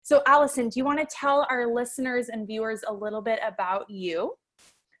So Allison, do you want to tell our listeners and viewers a little bit about you?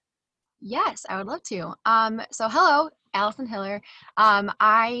 Yes, I would love to. So hello, Allison Hiller.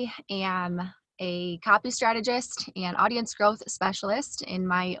 I am a copy strategist and audience growth specialist in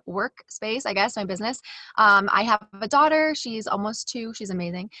my workspace, I guess, my business. I have a daughter. She's almost 2. She's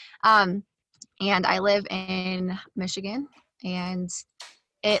amazing. And I live in Michigan, and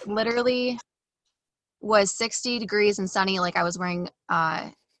it literally was 60 degrees and sunny. Like I was wearing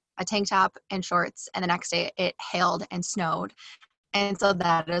a tank top and shorts, and the next day it hailed and snowed. And so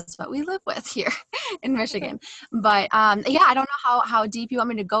that is what we live with here in Michigan. But yeah, I don't know how deep you want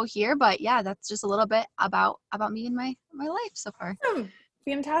me to go here, but yeah, that's just a little bit about me and my life so far.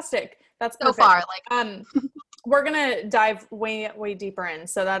 Fantastic. That's so perfect. far. We're gonna dive way deeper in.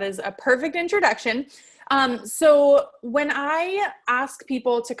 So that is a perfect introduction. So when I ask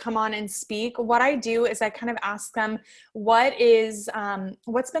people to come on and speak, what I do is I kind of ask them what's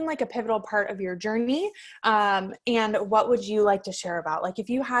been like a pivotal part of your journey, and what would you like to share about? Like if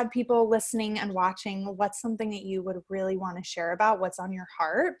you had people listening and watching, what's something that you would really want to share about? What's on your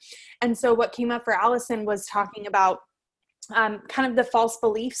heart? And so what came up for Allison was talking about kind of the false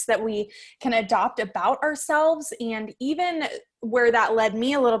beliefs that we can adopt about ourselves. And even where that led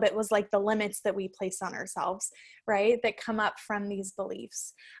me a little bit was like the limits that we place on ourselves, right? That come up from these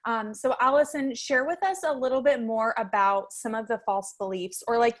beliefs. So Allison, share with us a little bit more about some of the false beliefs,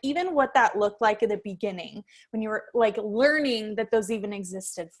 or like even what that looked like at the beginning when you were like learning that those even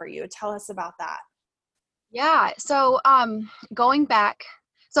existed for you. Tell us about that. Yeah. So going back,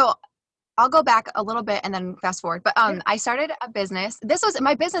 so I'll go back a little bit and then fast forward. But I started a business. This was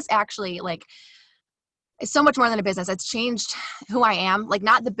my business actually, like, it's so much more than a business. It's changed who I am, like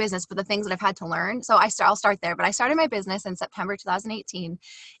not the business, but the things that I've had to learn. So I'll start there. But I started my business in September 2018,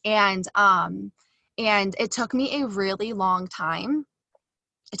 and it took me a really long time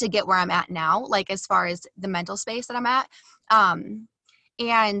to get where I'm at now, like as far as the mental space that I'm at.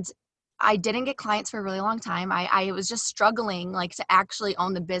 And I didn't get clients for a really long time. I was just struggling like to actually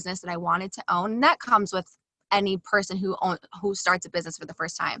own the business that I wanted to own. And that comes with any person who starts a business for the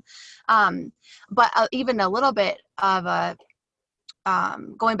first time. But even a little bit of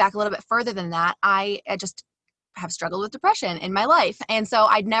going back a little bit further than that, I just have struggled with depression in my life. And so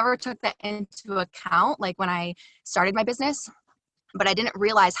I never took that into account, like when I started my business, but I didn't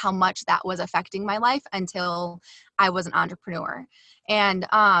realize how much that was affecting my life until I was an entrepreneur.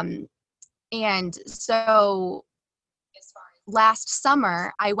 And so last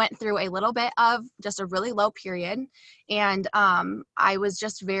summer, I went through a little bit of just a really low period. And I was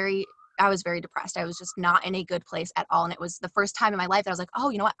very depressed. I was just not in a good place at all. And it was the first time in my life that I was like, oh,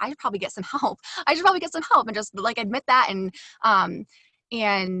 you know what? I should probably get some help. And just like admit that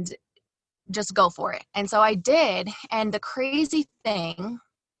and just go for it. And so I did. And the crazy thing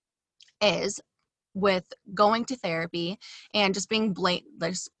is with going to therapy and just being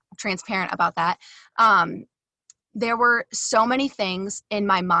transparent about that, there were so many things in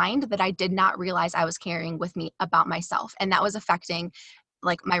my mind that I did not realize I was carrying with me about myself. And that was affecting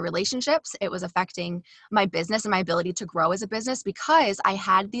like my relationships. It was affecting my business and my ability to grow as a business, because I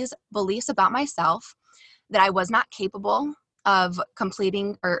had these beliefs about myself that I was not capable of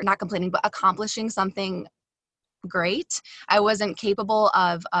accomplishing something great. I wasn't capable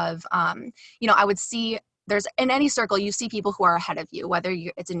of I would see, there's in any circle, you see people who are ahead of you, whether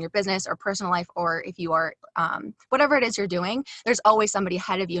it's in your business or personal life, or if you are, whatever it is you're doing, there's always somebody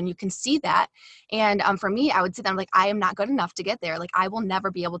ahead of you, and you can see that. And for me, I would see them like, I am not good enough to get there. Like I will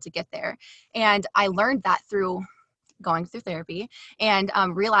never be able to get there. And I learned that through going through therapy and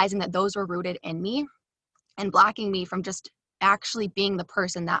realizing that those were rooted in me and blocking me from just actually being the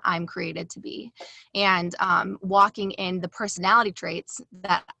person that I'm created to be, and walking in the personality traits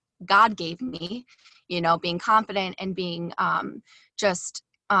that God gave me, being confident and being just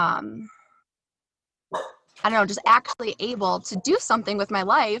actually able to do something with my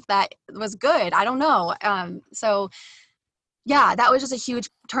life that was good. I don't know. So yeah, that was just a huge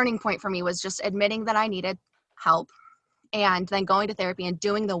turning point for me, was just admitting that I needed help, and then going to therapy and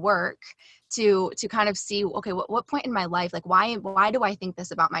doing the work to kind of see, okay, what point in my life, like why do I think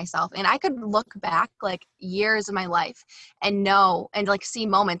this about myself? And I could look back like years of my life and know, and like see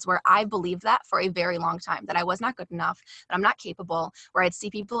moments where I believed that for a very long time, that I was not good enough, that I'm not capable, where I'd see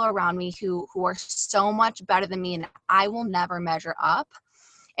people around me who are so much better than me and I will never measure up.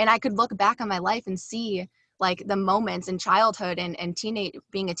 And I could look back on my life and see like the moments in childhood and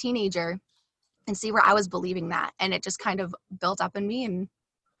being a teenager, and see where I was believing that. And it just kind of built up in me, and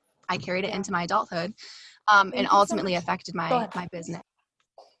I carried it into my adulthood, and ultimately affected my business.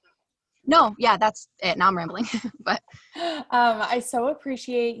 No, yeah, that's it. Now I'm rambling, but I so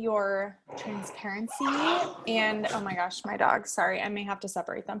appreciate your transparency and oh my gosh, my dog. Sorry, I may have to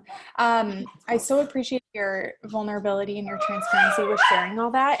separate them. I so appreciate your vulnerability and your transparency with sharing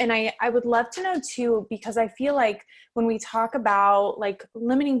all that. And I would love to know too, because I feel like when we talk about like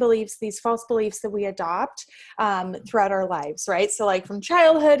limiting beliefs, these false beliefs that we adopt throughout our lives, right? So like from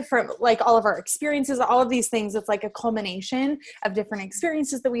childhood, from like all of our experiences, all of these things, it's like a culmination of different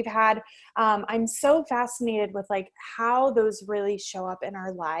experiences that we've had. I'm so fascinated with like how those really show up in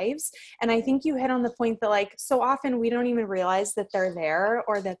our lives. And I think you hit on the point that like so often we don't even realize that they're there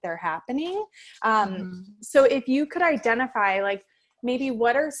or that they're happening. So if you could identify like maybe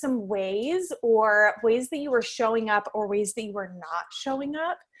what are some ways or ways that you were showing up or ways that you were not showing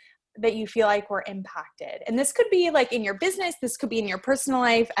up that you feel like were impacted. And this could be like in your business, this could be in your personal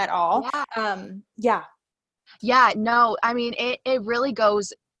life at all. Yeah. Yeah, no, I mean, it really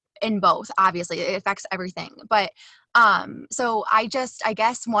goes in both. Obviously it affects everything, but so I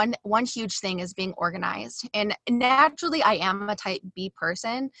guess one huge thing is being organized, and naturally I am a type B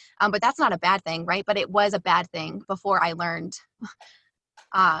person, but that's not a bad thing, right? But it was a bad thing before I learned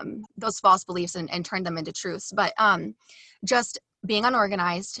those false beliefs and turned them into truths. But just being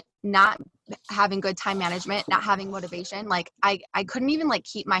unorganized, not having good time management, not having motivation, like I couldn't even like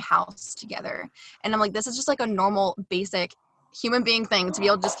keep my house together. And I'm like, this is just like a normal basic human being thing to be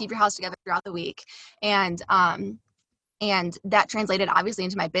able to just keep your house together throughout the week. And that translated obviously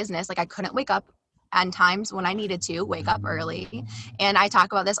into my business. Like I couldn't wake up on times when I needed to wake up early. And I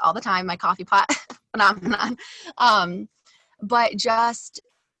talk about this all the time, my coffee pot phenomenon. But just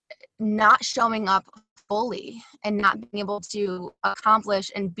not showing up fully and not being able to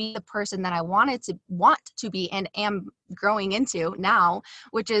accomplish and be the person that I want to be and am growing into now,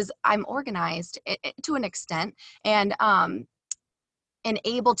 which is I'm organized to an extent, and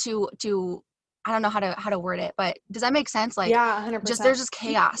able to I don't know how to word it, but does that make sense? Like, Yeah, just 100%. there's just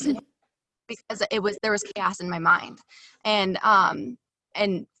chaos because there was chaos in my mind, and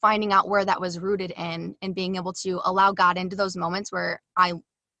finding out where that was rooted in, and being able to allow God into those moments where I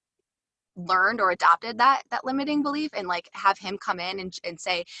learned or adopted that limiting belief, and like have him come in and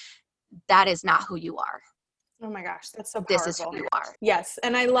say, that is not who you are. Oh my gosh, that's so This is powerful. who you are. Yes.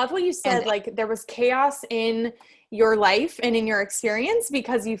 And I love what you And said, like there was chaos in your life and in your experience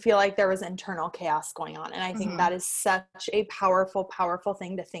because you feel like there was internal chaos going on. And I think that is such a powerful, powerful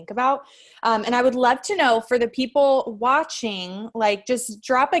thing to think about. And I would love to know for the people watching, like just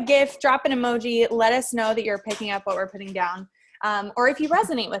drop a GIF, drop an emoji, let us know that you're picking up what we're putting down. Or if you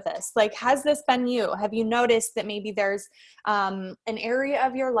resonate with this, like, has this been you? Have you noticed that maybe there's an area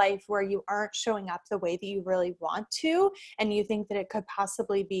of your life where you aren't showing up the way that you really want to, and you think that it could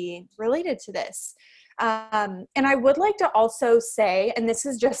possibly be related to this? And I would like to also say, and this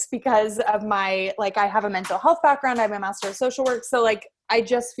is just because of my, like, I have a mental health background, I have a master of social work. So like, I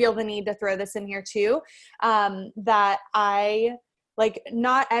just feel the need to throw this in here too, that like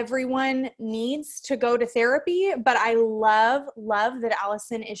not everyone needs to go to therapy, but I love that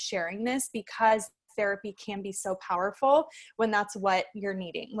Allison is sharing this because therapy can be so powerful when that's what you're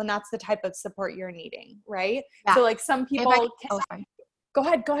needing, when that's the type of support you're needing, right? yeah, So like some people sorry. Go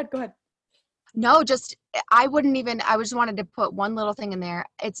ahead. No, just I just wanted to put one little thing in there.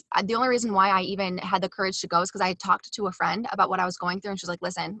 It's the only reason why I even had the courage to go is because I talked to a friend about what I was going through, and she's like,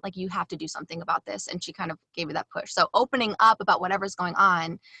 listen, like you have to do something about this. And she kind of gave me that push. So opening up about whatever's going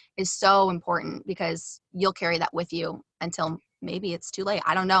on is so important, because you'll carry that with you until maybe it's too late.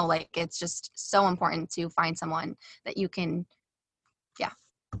 I don't know. Like, it's just so important to find someone that you can, yeah.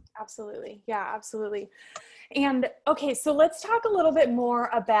 Absolutely. Yeah, absolutely. And okay, so let's talk a little bit more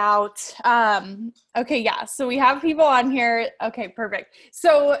about, okay, yeah, so we have people on here. Okay, perfect.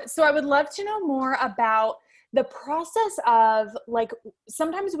 So I would love to know more about the process of, like,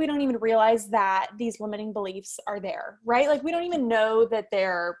 sometimes we don't even realize that these limiting beliefs are there, right? Like we don't even know that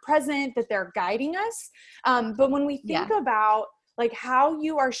they're present, that they're guiding us. But when we think about like how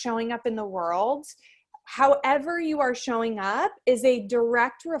you are showing up in the world, however you are showing up is a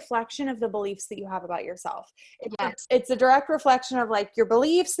direct reflection of the beliefs that you have about yourself. It's a direct reflection of like your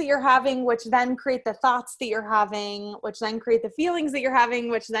beliefs that you're having, which then create the thoughts that you're having, which then create the feelings that you're having,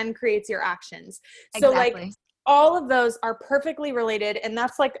 which then creates your actions. So like all of those are perfectly related. And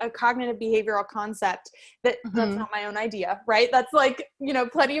that's like a cognitive behavioral concept that's not my own idea, right? That's like, you know,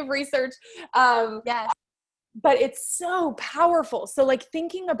 plenty of research. But it's so powerful. So like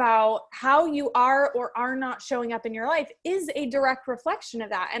thinking about how you are or are not showing up in your life is a direct reflection of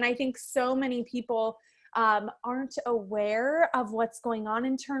that. And I think so many people aren't aware of what's going on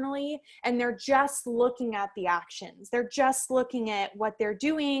internally, and they're just looking at the actions. They're just looking at what they're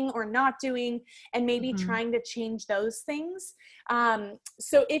doing or not doing, and maybe trying to change those things.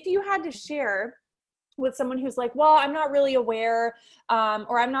 So if you had to share with someone who's like, well, I'm not really aware,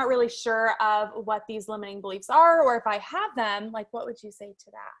 or I'm not really sure of what these limiting beliefs are, or if I have them, like, what would you say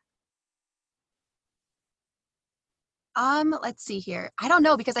to that? Let's see here. I don't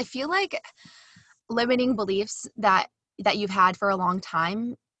know, because I feel like limiting beliefs that you've had for a long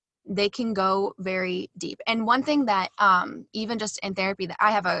time, they can go very deep. And one thing that even just in therapy, that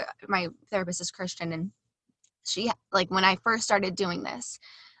I have my therapist is Christian, and she, like, when I first started doing this,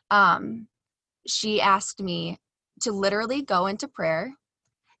 she asked me to literally go into prayer,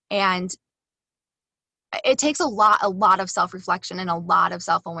 and it takes a lot of self-reflection and a lot of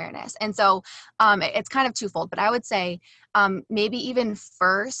self-awareness. And so it's kind of twofold, but I would say maybe even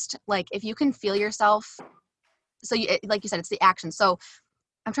first, like, if you can feel yourself, so like you said, it's the action. So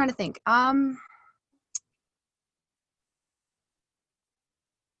I'm trying to think. That's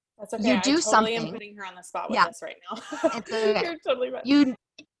okay. You I do totally am something. putting her on the spot with Yeah, this right now. it's okay. You're totally right.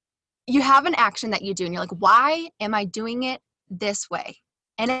 You have an action that you do, and you're like, why am I doing it this way?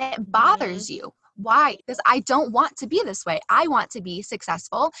 And it bothers you. Why? Because I don't want to be this way. I want to be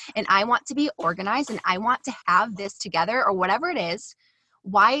successful, and I want to be organized, and I want to have this together, or whatever it is.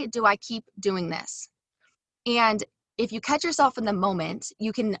 Why do I keep doing this? And if you catch yourself in the moment,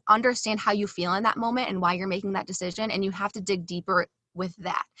 you can understand how you feel in that moment and why you're making that decision. And you have to dig deeper with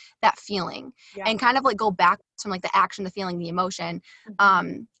that feeling, and kind of like go back from like the action, the feeling, the emotion.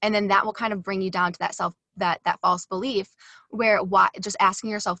 And then that will kind of bring you down to that false belief, where why, just asking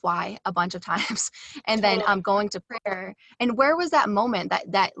yourself why a bunch of times, and then going to prayer. And where was that moment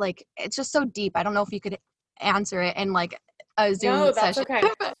that like, it's just so deep. I don't know if you could answer it in like a Zoom session. Okay.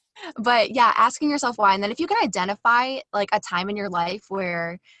 But yeah, asking yourself why. And then if you can identify like a time in your life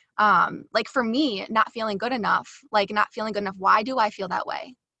where like for me, not feeling good enough, why do I feel that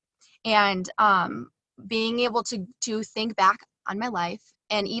way? And being able to think back on my life,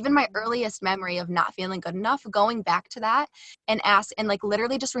 and even my earliest memory of not feeling good enough, going back to that and like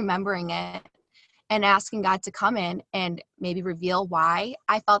literally just remembering it, and asking God to come in and maybe reveal why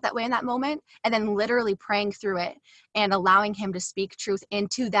I felt that way in that moment, and then literally praying through it and allowing him to speak truth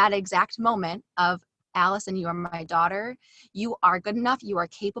into that exact moment of, Allison, you are my daughter. You are good enough. You are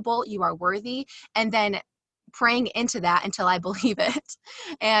capable. You are worthy. And then praying into that until I believe it.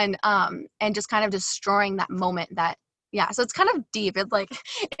 And just kind of destroying that moment so it's kind of deep. It's like,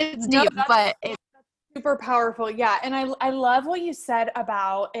 it's deep, but it's super powerful. Yeah. And I love what you said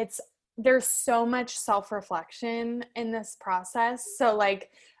about there's so much self-reflection in this process. So like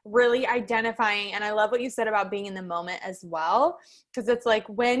really identifying, and I love what you said about being in the moment as well. Cause it's like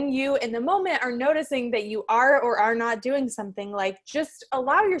when you in the moment are noticing that you are or are not doing something, like just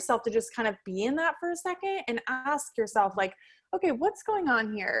allow yourself to just kind of be in that for a second and ask yourself like, okay, what's going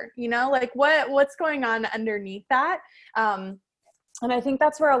on here? You know, like what's going on underneath that? And I think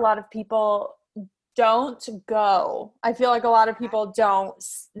that's where a lot of people don't go. I feel like a lot of people don't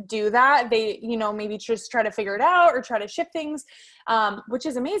do that. They, maybe just try to figure it out or try to shift things, which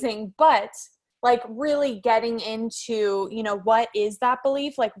is amazing. But like really getting into, what is that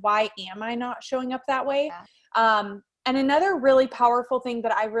belief? Like, why am I not showing up that way? And another really powerful thing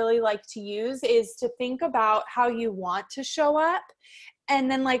that I really like to use is to think about how you want to show up.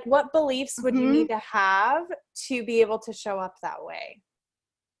 And then like, what beliefs would you need to have to be able to show up that way?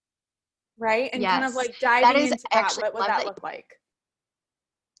 Right? And kind of like diving into that. What would that look like?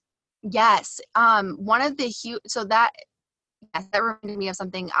 Yes. One of the that reminded me of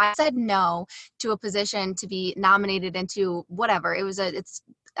something. I said no to a position to be nominated into whatever.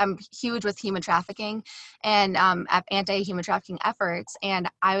 I'm huge with human trafficking and anti-human trafficking efforts. And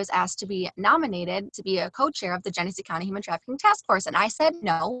I was asked to be nominated to be a co-chair of the Genesee County Human Trafficking Task Force. And I said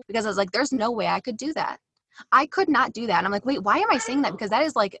no, because I was like, there's no way I could do that. I could not do that. And I'm like, wait, why am I saying that? Because that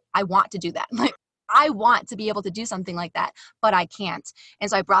is like, I want to do that. Like, I want to be able to do something like that, but I can't. And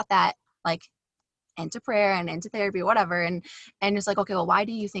so I brought that like into prayer and into therapy, whatever. And it's like, okay, well, why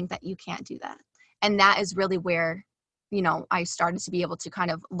do you think that you can't do that? And that is really where, I started to be able to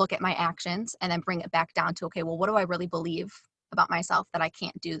kind of look at my actions and then bring it back down to, okay, well, what do I really believe about myself that I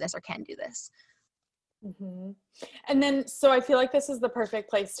can't do this or can do this? Mm-hmm. And then, so I feel like this is the perfect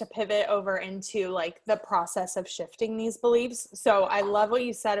place to pivot over into like the process of shifting these beliefs. So I love what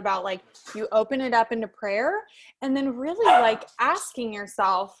you said about like, you open it up into prayer and then really like asking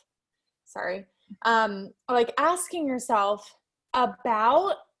yourself, like asking yourself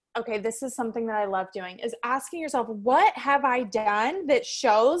about okay, this is something that I love doing, is asking yourself, what have I done that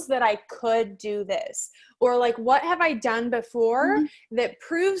shows that I could do this? Or like, what have I done before Mhm. that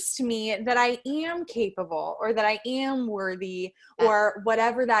proves to me that I am capable or that I am worthy Yeah. or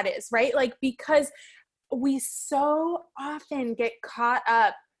whatever that is, right? Like, because we so often get caught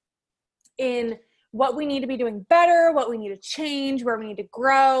up in what we need to be doing better, what we need to change, where we need to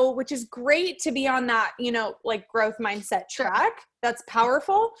grow, which is great to be on that, like growth mindset Sure. track. That's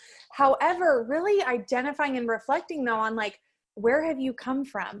powerful. However, really identifying and reflecting though on like, where have you come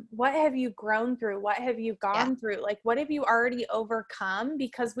from? What have you grown through? What have you Yeah. gone through? Like, what have you already overcome?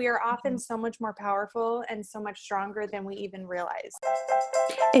 Because we are often Mhm. so much more powerful and so much stronger than we even realize.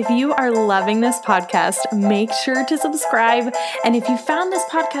 If you are loving this podcast, make sure to subscribe. And if you found this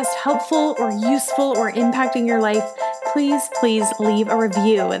podcast helpful or useful or impacting your life, please leave a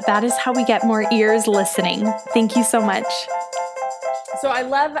review. That is how we get more ears listening. Thank you so much. So I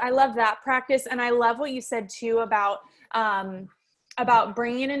love that practice. And I love what you said too about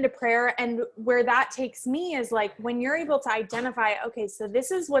bringing it into prayer. And where that takes me is like, when you're able to identify, okay, so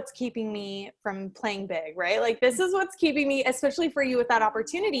this is what's keeping me from playing big, right? Like, this is what's keeping me, especially for you with that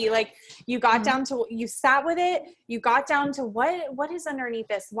opportunity. Like, you got down to, you sat with it, you got down to what is underneath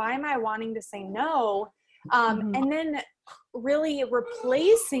this? Why am I wanting to say no? And then really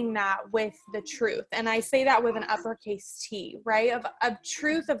replacing that with the truth. And I say that with an uppercase T, right? Of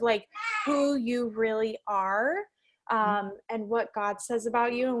truth, of like who you really are, and what God says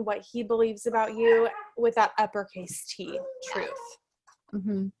about you and what he believes about you, with that uppercase T, truth.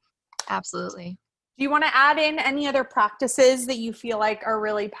 Mm-hmm. Absolutely. Do you want to add in any other practices that you feel like are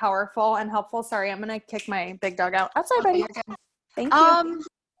really powerful and helpful? Sorry, I'm going to kick my big dog out. Outside, buddy. You're good. Thank you.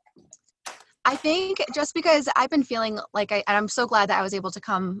 I think just because I've been feeling like and I'm so glad that I was able to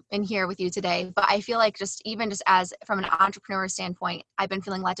come in here with you today, but I feel like just as from an entrepreneur standpoint, I've been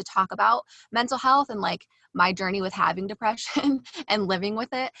feeling led to talk about mental health and like my journey with having depression and living with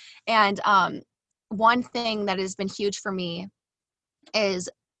it. And one thing that has been huge for me is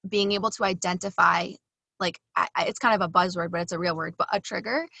being able to identify, like, it's kind of a buzzword, but it's a real word, but a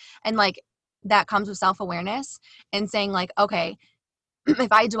trigger. And like that comes with self-awareness and saying like, okay,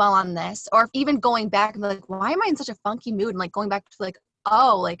 if I dwell on this, or if even going back and like, why am I in such a funky mood? And like going back to like,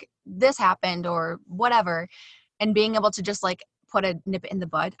 oh, like this happened or whatever. And being able to just like put a nip in the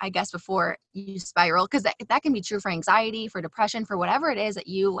bud, I guess, before you spiral. Cause that can be true for anxiety, for depression, for whatever it is that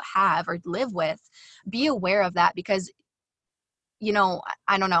you have or live with. Be aware of that because,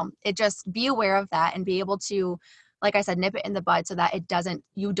 I don't know, be aware of that and be able to, like I said, nip it in the bud so that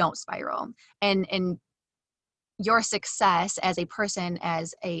you don't spiral. And your success as a person,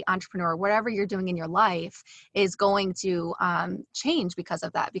 as a entrepreneur, whatever you're doing in your life is going to change because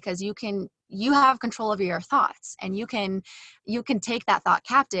of that, because you have control over your thoughts, and you can take that thought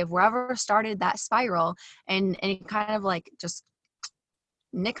captive wherever started that spiral and kind of like just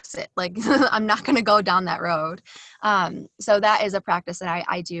nix it. Like, I'm not going to go down that road. So that is a practice that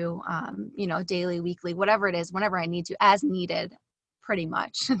I do, daily, weekly, whatever it is, whenever I need to, as needed, pretty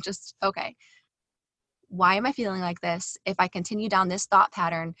much. Just, okay, why am I feeling like this? If I continue down this thought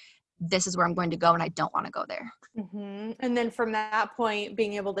pattern, this is where I'm going to go, and I don't want to go there. Mm-hmm. And then from that point,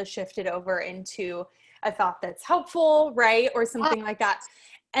 being able to shift it over into a thought that's helpful, right? Or something like that.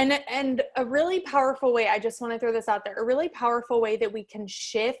 And a really powerful way, I just want to throw this out there, a really powerful way that we can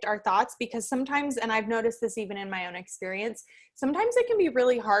shift our thoughts, because sometimes, and I've noticed this even in my own experience, sometimes it can be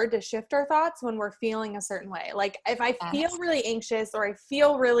really hard to shift our thoughts when we're feeling a certain way. Like if I feel really anxious, or I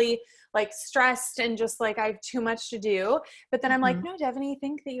feel really like stressed and just like I have too much to do, but then I'm like, no, Devaney,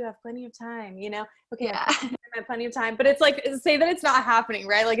 think that you have plenty of time, okay, Yeah. I have plenty of time, but it's like, say that it's not happening,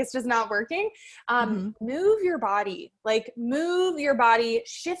 right? Like it's just not working. Move your body,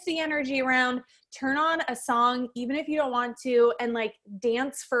 shift the energy around, turn on a song, even if you don't want to, and like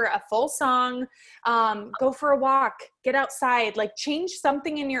dance for a full song, go for a walk, get outside, like change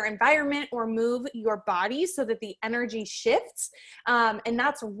something in your environment or move your body so that the energy shifts. And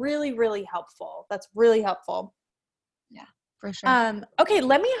that's really, really helpful. That's really helpful. Yeah, for sure. Okay,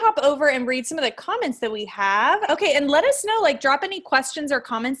 let me hop over and read some of the comments that we have. Okay, and let us know, like drop any questions or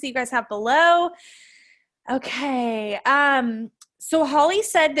comments that you guys have below. Okay. So Holly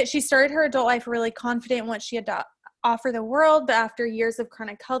said that she started her adult life really confident in what she had to offer the world, but after years of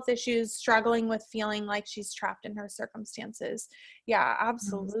chronic health issues, struggling with feeling like she's trapped in her circumstances. Yeah,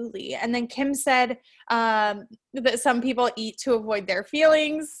 absolutely. And then Kim said that some people eat to avoid their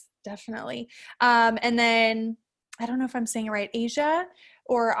feelings. Definitely. And then I don't know if I'm saying it right, Asia,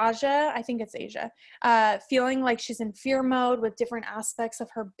 I think it's Asia, feeling like she's in fear mode with different aspects of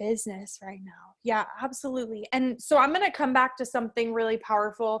her business right now. Yeah, absolutely. And so I'm going to come back to something really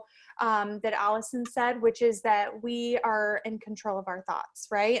powerful that Allison said, which is that we are in control of our thoughts,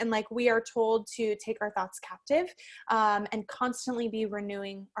 right? And like we are told to take our thoughts captive and constantly be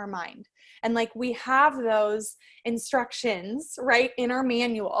renewing our mind. And like we have those instructions, right, in our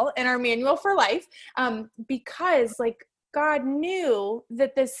manual for life, because like God knew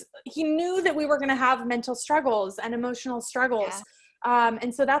that he knew that we were going to have mental struggles and emotional struggles.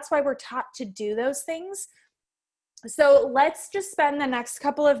 And so that's why we're taught to do those things. So let's just spend the next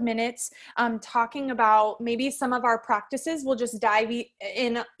couple of minutes talking about maybe some of our practices. We'll just dive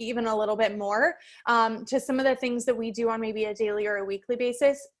in even a little bit more to some of the things that we do on maybe a daily or a weekly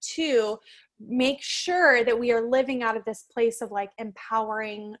basis to make sure that we are living out of this place of like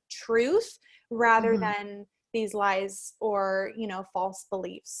empowering truth rather than these lies or, false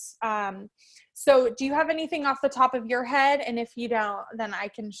beliefs. So do you have anything off the top of your head? And if you don't, then I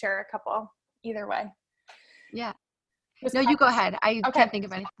can share a couple either way. Yeah. No, you go ahead. I can't think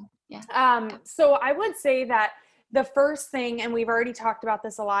of anything. Yeah. So I would say that the first thing, and we've already talked about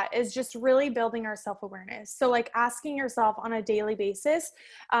this a lot, is just really building our self-awareness. So like asking yourself on a daily basis,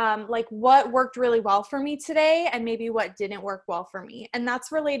 like what worked really well for me today and maybe what didn't work well for me. And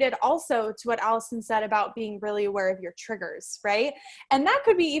that's related also to what Allison said about being really aware of your triggers, right? And that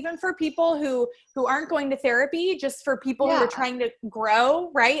could be even for people who aren't going to therapy, just for people who are trying to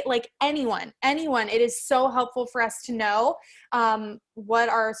grow, right? Like anyone, it is so helpful for us to know what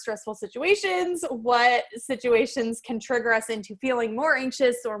are stressful situations, what situations can trigger us into feeling more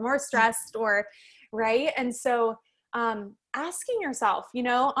anxious or more stressed or, right? And so asking yourself,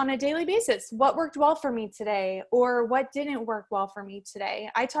 on a daily basis, what worked well for me today or what didn't work well for me today?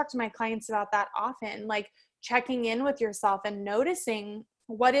 I talk to my clients about that often, like checking in with yourself and noticing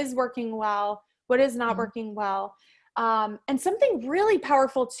what is working well, what is not working well. And something really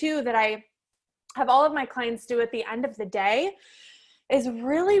powerful too that I have all of my clients do at the end of the day is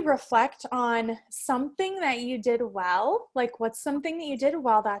really reflect on something that you did well, like what's something that you did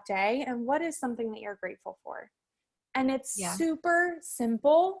well that day and what is something that you're grateful for. And it's super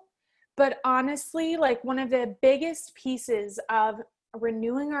simple, but honestly, like one of the biggest pieces of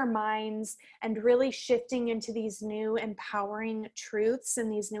renewing our minds and really shifting into these new empowering truths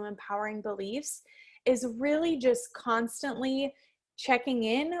and these new empowering beliefs is really just constantly checking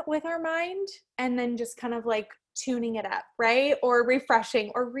in with our mind and then just kind of like tuning it up, right? Or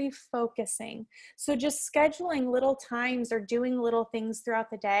refreshing or refocusing. So just scheduling little times or doing little things throughout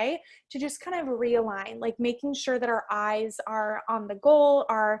the day to just kind of realign, like making sure that our eyes are on the goal,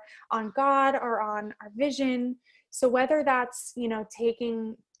 are on God, or on our vision. So whether that's,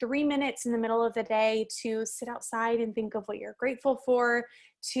 taking 3 minutes in the middle of the day to sit outside and think of what you're grateful for,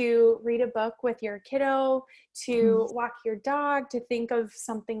 to read a book with your kiddo, to walk your dog, to think of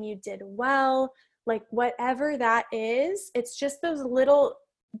something you did well, like whatever that is, it's just those little,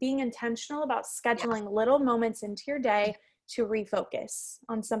 being intentional about scheduling little moments into your day to refocus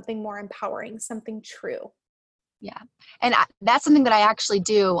on something more empowering, something true. Yeah. And that's something that I actually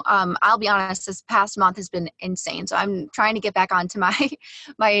do. I'll be honest, this past month has been insane. So I'm trying to get back onto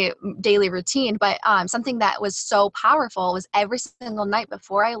my daily routine. But something that was so powerful was every single night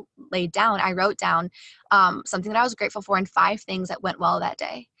before I laid down, I wrote down something that I was grateful for and 5 things that went well that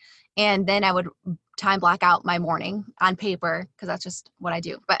day. And then I would time block out my morning on paper because that's just what I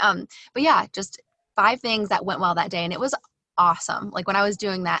do. But yeah, just 5 things that went well that day. And it was awesome. Like when I was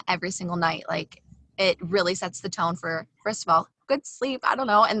doing that every single night, like it really sets the tone for, first of all, good sleep, I don't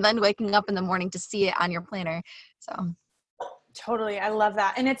know, and then waking up in the morning to see it on your planner. So totally. I love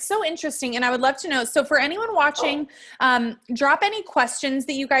that. And it's so interesting. And I would love to know, so for anyone watching, drop any questions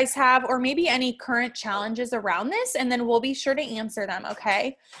that you guys have, or maybe any current challenges around this, and then we'll be sure to answer them.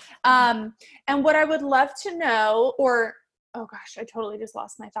 Okay. And what I would love to know, oh gosh, I totally just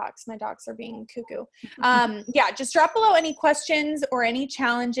lost my thoughts. My dogs are being cuckoo. Yeah, just drop below any questions or any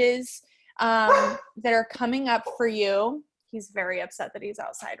challenges that are coming up for you. He's very upset that he's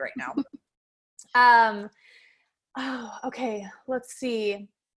outside right now. Oh, okay. Let's see.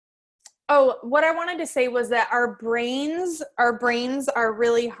 Oh, what I wanted to say was that our brains are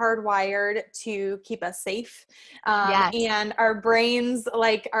really hardwired to keep us safe. And our brains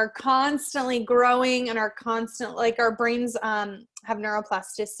are constantly growing and our brains have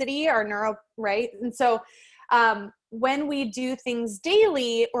neuroplasticity, right? And so when we do things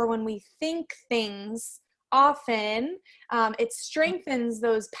daily or when we think things often, it strengthens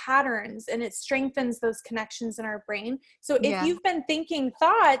those patterns and it strengthens those connections in our brain. So if you've been thinking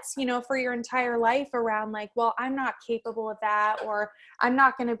thoughts, for your entire life around like, well, I'm not capable of that, or I'm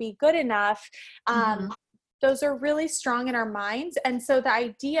not going to be good enough, those are really strong in our minds. And so the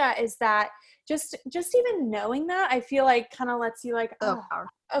idea is that just even knowing that, I feel like kind of lets you like, oh,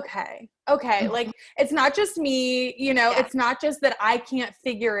 okay. Like, it's not just me, it's not just that I can't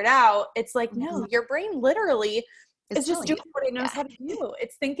figure it out. It's like, no, your brain literally is just doing what it knows how to do.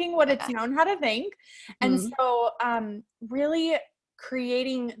 It's thinking what it's known how to think. And so, really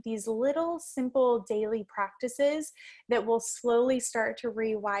creating these little simple daily practices that will slowly start to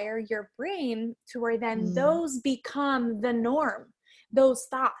rewire your brain to where then those become the norm, those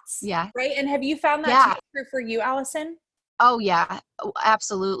thoughts. Yeah. Right. And have you found that to be true for you, Allison? Oh yeah,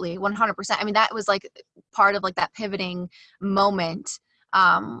 absolutely. 100%. I mean, that was like part of like that pivoting moment,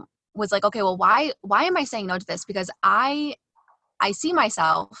 was like, okay, well, why am I saying no to this? Because I see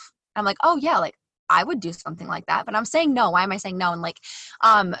myself, I'm like, oh yeah, like I would do something like that, but I'm saying no. Why am I saying no? And like,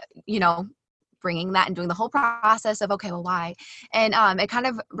 you know, bringing that and doing the whole process of, okay, well, why? And it kind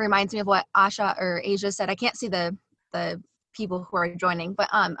of reminds me of what Asha or Asia said. I can't see the people who are joining, but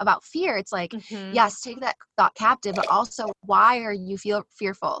about fear, it's like, yes, take that thought captive, but also, why are you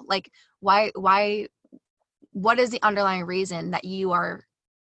fearful? Like, why, what is the underlying reason that you are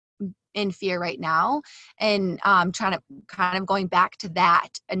in fear right now? And trying to kind of going back to that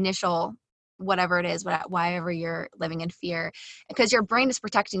initial, whatever it is, why ever you're living in fear, because your brain is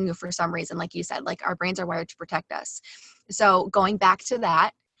protecting you for some reason. Like you said, like our brains are wired to protect us. So going back to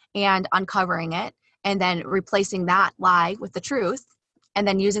that and uncovering it, and then replacing that lie with the truth, and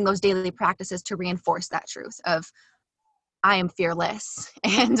then using those daily practices to reinforce that truth of, I am fearless,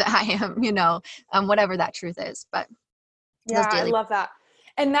 and I am, whatever that truth is. But yeah, I love that.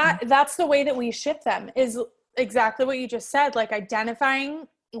 And that's the way that we shift them, is exactly what you just said, like identifying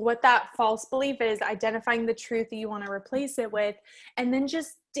what that false belief is, identifying the truth that you want to replace it with, and then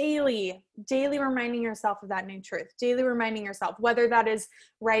just daily reminding yourself of that new truth, daily reminding yourself, whether that is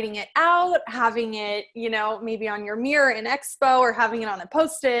writing it out, having it, maybe on your mirror in expo, or having it on a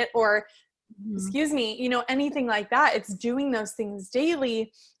Post-it, or anything like that. It's doing those things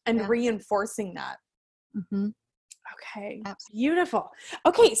daily and reinforcing that. Okay. Absolutely. Beautiful.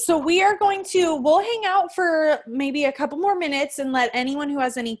 Okay. So we'll hang out for maybe a couple more minutes and let anyone who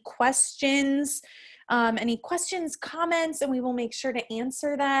has any questions, comments, and we will make sure to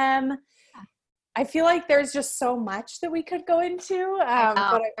answer them. I feel like there's just so much that we could go into, but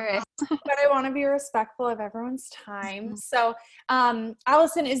I want to be respectful of everyone's time. So,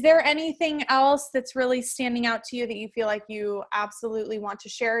 Allison, is there anything else that's really standing out to you that you feel like you absolutely want to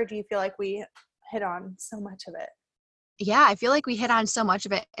share? Or do you feel like we hit on so much of it? Yeah, I feel like we hit on so much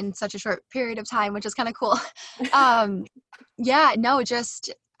of it in such a short period of time, which is kind of cool. Yeah, no,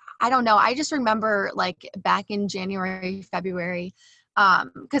 just, I don't know. I just remember like back in January, February,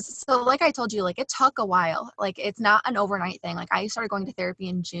 because so like I told you, like it took a while. Like it's not an overnight thing. Like I started going to therapy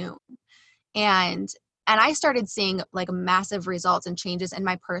in June, and I started seeing like massive results and changes in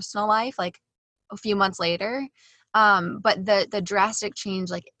my personal life, like a few months later. But the drastic change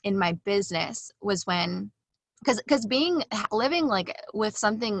like in my business was when, because living like with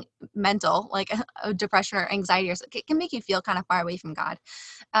something mental, like a depression or anxiety, or it can make you feel kind of far away from God.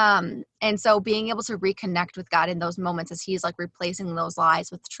 And so being able to reconnect with God in those moments as he's like replacing those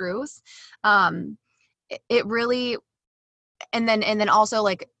lies with truth, it really, and then also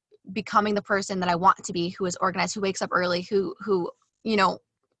like becoming the person that I want to be, who is organized, who wakes up early, who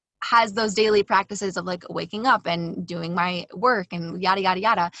has those daily practices of like waking up and doing my work and yada, yada,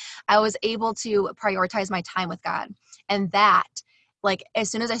 yada. I was able to prioritize my time with God. And that, like,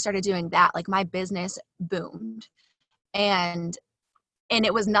 as soon as I started doing that, like my business boomed. And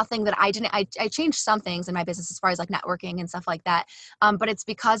it was nothing that I changed some things in my business as far as like networking and stuff like that. But it's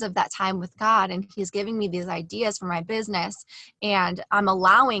because of that time with God, and he's giving me these ideas for my business, and I'm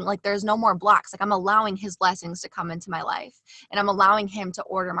allowing, like, there's no more blocks. Like I'm allowing his blessings to come into my life, and I'm allowing him to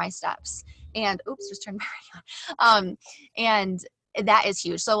order my steps. And just turned my radio on. And that is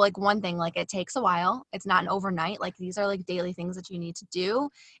huge. So like one thing, like it takes a while. It's not an overnight. Like these are like daily things that you need to do.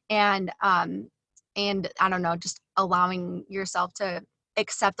 And I don't know, just allowing yourself to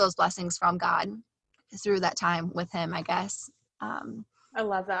accept those blessings from God through that time with him, I guess. I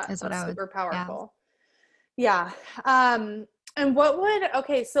love that. That's super powerful. Yeah. And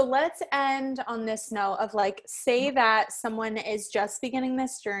so let's end on this note of like, say that someone is just beginning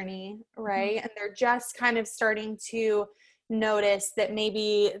this journey, right? And they're just kind of starting to notice that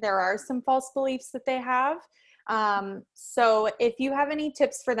maybe there are some false beliefs that they have. So if you have any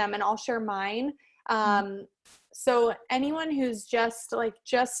tips for them, and I'll share mine. So anyone who's just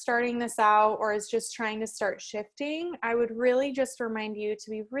starting this out, or is just trying to start shifting, I would really just remind you to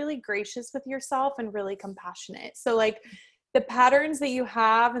be really gracious with yourself and really compassionate. So like the patterns that you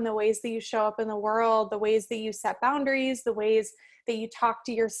have and the ways that you show up in the world, the ways that you set boundaries, the ways that you talk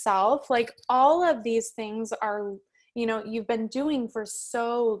to yourself. Like all of these things are, you've been doing for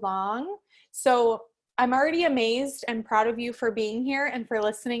so long. So I'm already amazed and proud of you for being here and for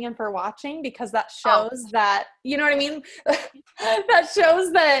listening and for watching, because that shows that, you know what I mean? That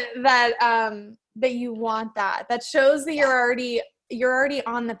shows that you want that. That shows that you're already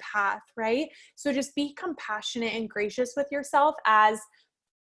on the path, right? So just be compassionate and gracious with yourself as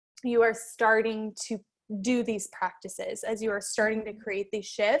you are starting to do these practices, as you are starting to create these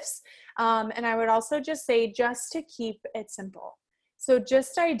shifts. And I would also just say, just to keep it simple. So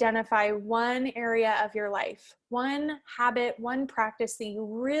just identify one area of your life, one habit, one practice that you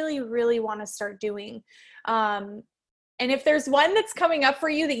really, really want to start doing. And if there's one that's coming up for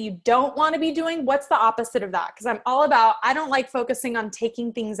you that you don't want to be doing, what's the opposite of that? Because I don't like focusing on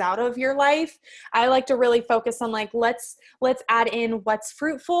taking things out of your life. I like to really focus on like, let's add in what's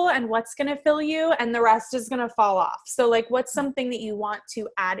fruitful and what's going to fill you, and the rest is going to fall off. So like, what's something that you want to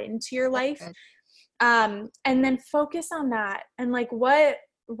add into your life? And then focus on that, and like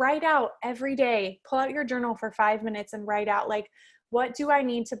write out every day, pull out your journal for 5 minutes and write out like, what do I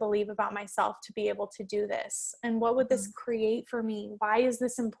need to believe about myself to be able to do this? And what would this create for me? Why is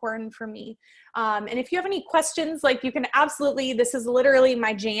this important for me? And if you have any questions, like you can absolutely, this is literally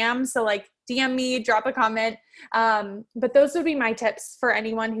my jam. So like DM me, drop a comment. But those would be my tips for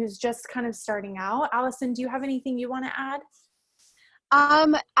anyone who's just kind of starting out. Allison, do you have anything you want to add?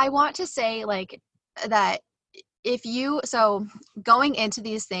 I want to say like that so going into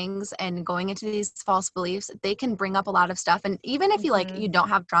these things and going into these false beliefs, they can bring up a lot of stuff. And even if you like, you don't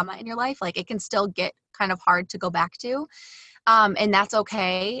have drama in your life, like it can still get kind of hard to go back to. And that's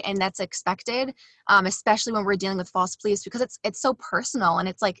okay. And that's expected, especially when we're dealing with false beliefs, because it's so personal and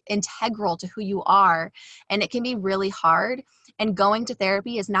it's like integral to who you are. And it can be really hard. And going to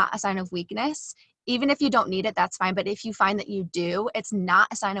therapy is not a sign of weakness. Even if you don't need it, that's fine. But if you find that you do, it's not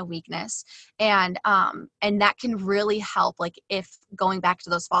a sign of weakness. And that can really help. Like if going back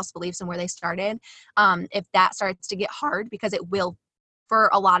to those false beliefs and where they started, if that starts to get hard, because it will, for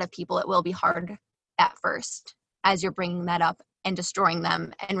a lot of people, it will be hard at first as you're bringing that up and destroying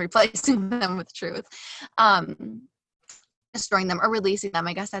them and replacing them with truth. Destroying them or releasing them.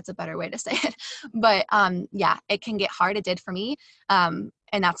 I guess that's a better way to say it. But yeah, it can get hard. It did for me. And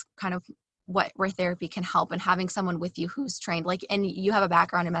that's kind of where therapy can help, and having someone with you who's trained, like, and you have a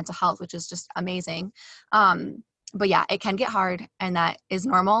background in mental health, which is just amazing. But yeah, it can get hard, and that is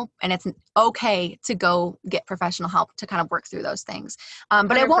normal, and it's okay to go get professional help to kind of work through those things. But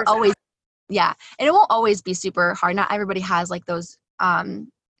 100%. It won't always, and it won't always be super hard. Not everybody has like those,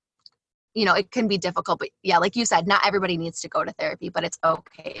 it can be difficult, but yeah, like you said, not everybody needs to go to therapy, but it's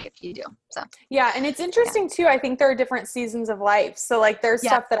okay if you do. So yeah. And it's interesting too. I think there are different seasons of life. So like there's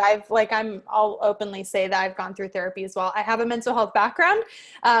stuff that I'll openly say that I've gone through therapy as well. I have a mental health background.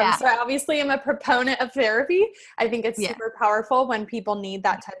 So I obviously am a proponent of therapy. I think it's super powerful when people need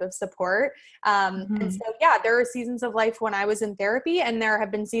that type of support. And so, there are seasons of life when I was in therapy, and there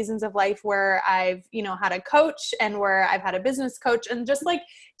have been seasons of life where I've, had a coach and where I've had a business coach, and just like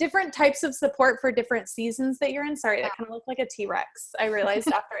different types of support for different seasons that you're in. Sorry, that kind of looked like a T-Rex. I realized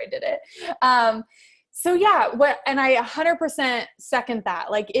after I did it. So and I 100% second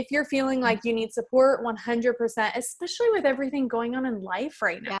that. Like if you're feeling like you need support, 100%, especially with everything going on in life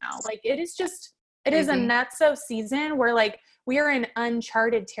right now, like it is a nutso season where like we are in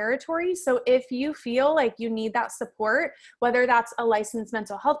uncharted territory. So if you feel like you need that support, whether that's a licensed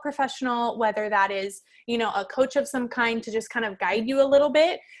mental health professional, whether that is, a coach of some kind to just kind of guide you a little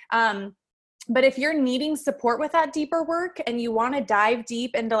bit, but if you're needing support with that deeper work and you want to dive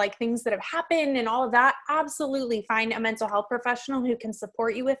deep into like things that have happened and all of that, absolutely find a mental health professional who can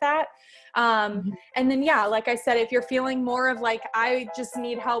support you with that. And then, like I said, if you're feeling more of like, I just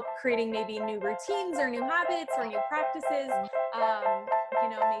need help creating maybe new routines or new habits or new practices,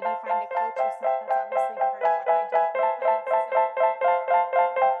 maybe